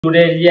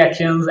today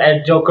reactions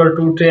at Joker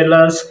 2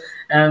 trailers.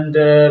 And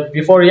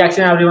before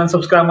reaction, everyone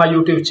subscribe my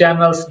YouTube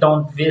channels.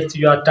 Don't waste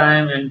your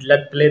time and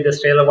let's play this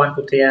trailer. 1,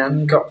 2, 3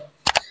 and go.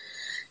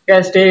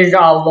 Let's take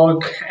a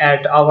look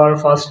at our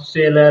first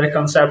trailer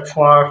concept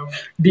for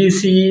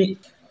DC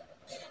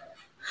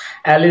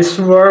Alice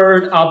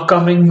World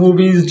upcoming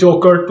movies.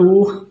 Joker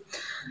 2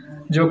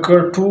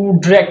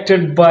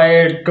 directed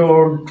by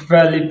Todd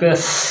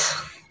Phillips.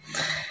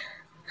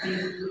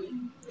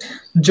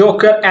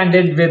 Joker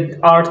ended with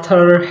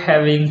Arthur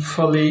having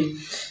fully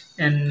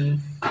and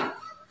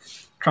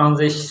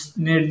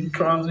transitioned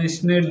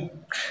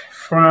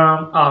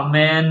from a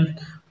man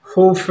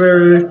who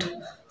felt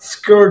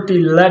security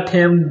let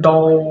him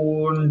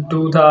down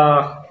to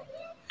the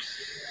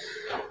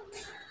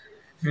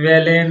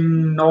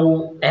villain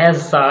known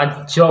as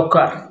a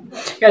Joker.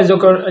 Yes,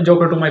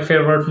 Joker to my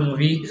favorite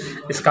movie.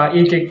 इसका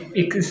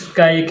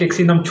एक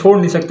scene हम छोड़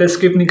नहीं सकते,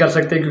 skip नहीं कर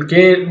सकते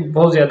क्योंकि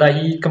बहुत ज़्यादा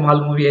ही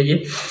कमाल मूवी है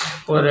ये।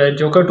 और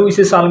जोकर 2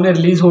 इसी साल में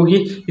रिलीज़ होगी,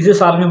 इसी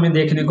साल में हमें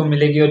देखने को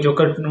मिलेगी। और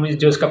जोकर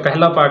जो इसका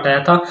पहला पार्ट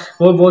आया था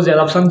वो बहुत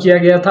ज़्यादा पसंद किया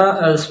गया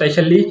था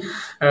स्पेशली।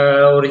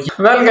 और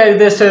well guys,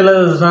 this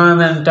trailer is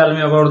done and tell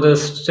me about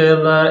this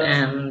trailer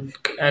and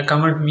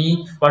comment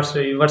me what's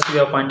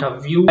your point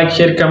of view. Like,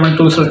 share, comment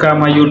to subscribe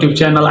my YouTube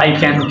channel. I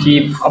can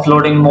keep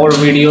uploading more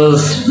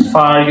videos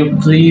for you.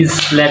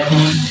 Please let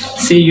me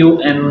see you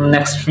in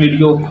next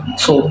video.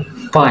 So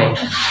bye.